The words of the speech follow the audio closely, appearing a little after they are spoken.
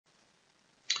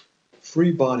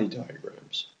Free body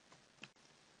diagrams.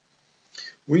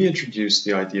 We introduced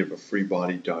the idea of a free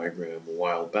body diagram a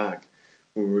while back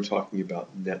when we were talking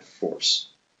about net force.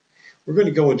 We're going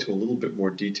to go into a little bit more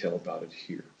detail about it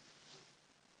here.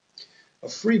 A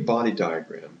free body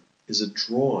diagram is a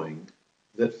drawing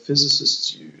that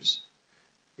physicists use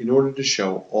in order to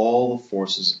show all the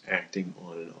forces acting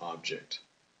on an object.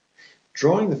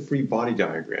 Drawing the free body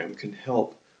diagram can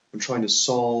help when trying to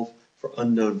solve for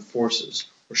unknown forces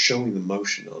or showing the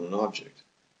motion on an object.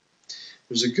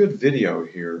 There's a good video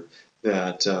here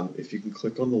that if you can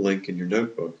click on the link in your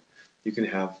notebook, you can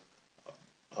have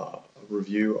a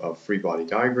review of free body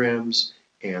diagrams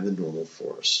and the normal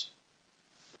force.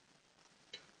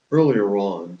 Earlier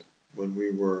on, when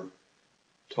we were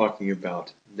talking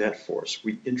about net force,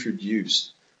 we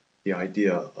introduced the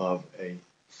idea of a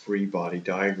free body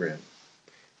diagram.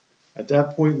 At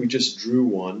that point, we just drew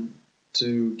one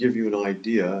to give you an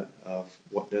idea of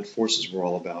what net forces were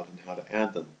all about and how to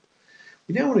add them.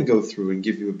 We now want to go through and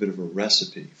give you a bit of a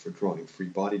recipe for drawing free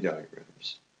body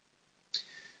diagrams.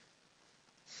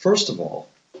 First of all,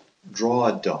 draw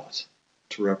a dot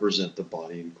to represent the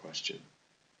body in question.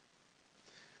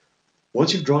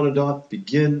 Once you've drawn a dot,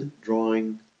 begin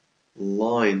drawing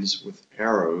lines with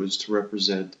arrows to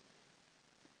represent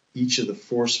each of the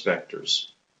force vectors.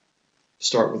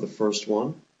 Start with the first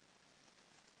one,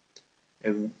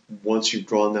 and once you've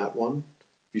drawn that one,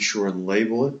 be sure and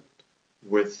label it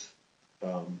with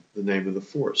the name of the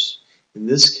force. In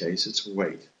this case, it's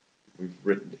weight. We've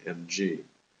written mg.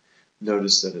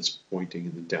 Notice that it's pointing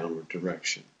in the downward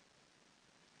direction.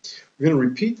 We're going to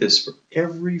repeat this for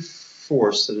every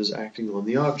force that is acting on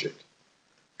the object.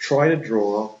 Try to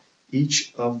draw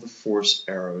each of the force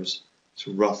arrows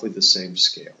to roughly the same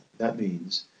scale. That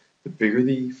means the bigger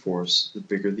the force, the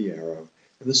bigger the arrow,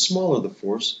 and the smaller the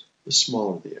force, the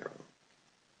smaller the arrow.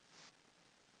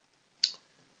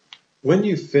 When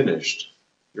you've finished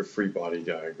your free body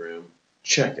diagram,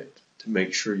 check it to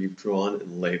make sure you've drawn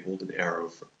and labeled an arrow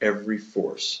for every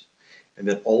force and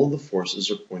that all of the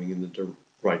forces are pointing in the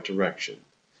right direction.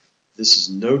 This is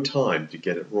no time to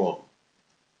get it wrong.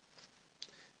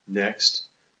 Next,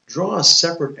 draw a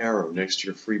separate arrow next to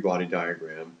your free body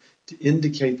diagram to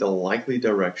indicate the likely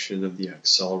direction of the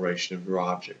acceleration of your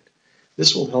object.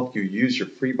 This will help you use your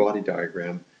free body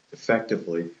diagram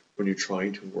effectively when you're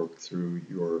trying to work through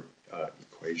your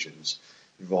equations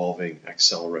involving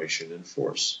acceleration and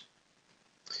force.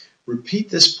 Repeat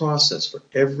this process for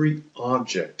every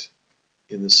object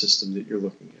in the system that you're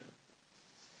looking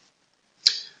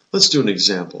at. Let's do an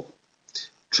example.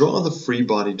 Draw the free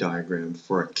body diagram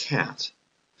for a cat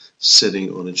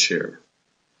sitting on a chair.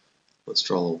 Let's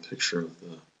draw a little picture of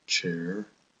the chair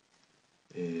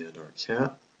and our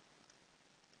cat.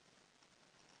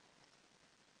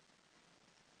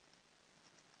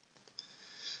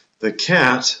 The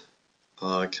cat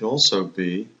can also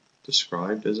be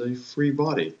described as a free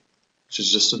body, which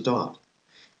is just a dot.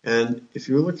 And if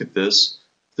you look at this,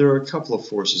 there are a couple of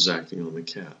forces acting on the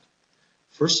cat.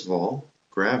 First of all,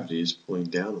 gravity is pulling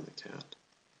down on the cat.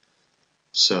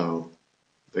 So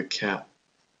the cat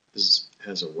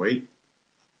has a weight,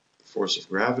 the force of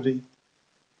gravity.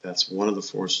 That's one of the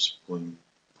forces pulling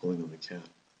on the cat.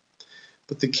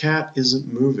 But the cat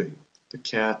isn't moving. The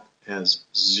cat has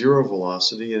zero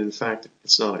velocity, and in fact,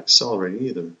 it's not accelerating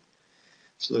either.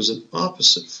 So there's an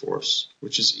opposite force,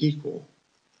 which is equal,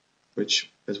 which,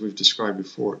 as we've described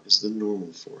before, is the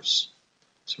normal force.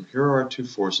 So here are our two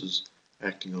forces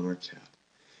acting on our cat.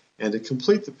 And to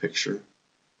complete the picture,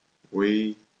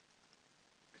 we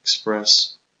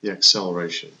express the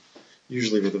acceleration,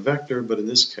 usually with a vector, but in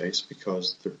this case,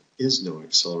 because there is no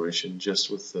acceleration,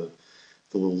 just with the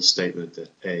little statement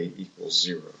that a equals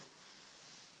 0.